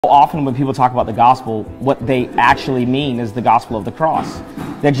Often when people talk about the gospel, what they actually mean is the gospel of the cross.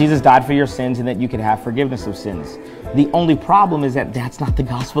 That Jesus died for your sins and that you could have forgiveness of sins. The only problem is that that's not the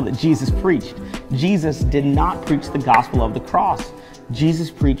gospel that Jesus preached. Jesus did not preach the gospel of the cross.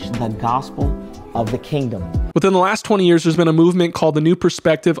 Jesus preached the gospel of the kingdom. Within the last 20 years, there's been a movement called the New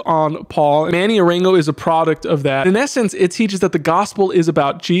Perspective on Paul. Manny Arango is a product of that. In essence, it teaches that the gospel is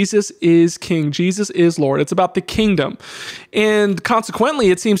about Jesus is King, Jesus is Lord. It's about the kingdom. And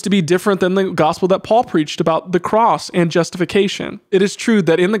consequently, it seems to be different than the gospel that Paul preached about the cross and justification. It is true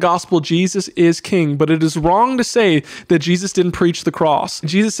that in the gospel, Jesus is King, but it is wrong to say that Jesus didn't preach the cross.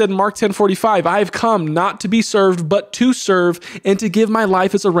 Jesus said in Mark 10:45, I have come not to be served, but to serve and to give my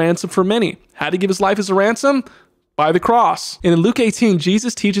life as a ransom for many. How to give his life as a ransom? By the cross. And in Luke 18,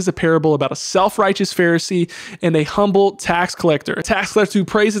 Jesus teaches a parable about a self-righteous Pharisee and a humble tax collector. A tax collector who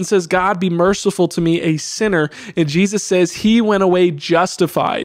prays and says, God, be merciful to me, a sinner. And Jesus says he went away justified.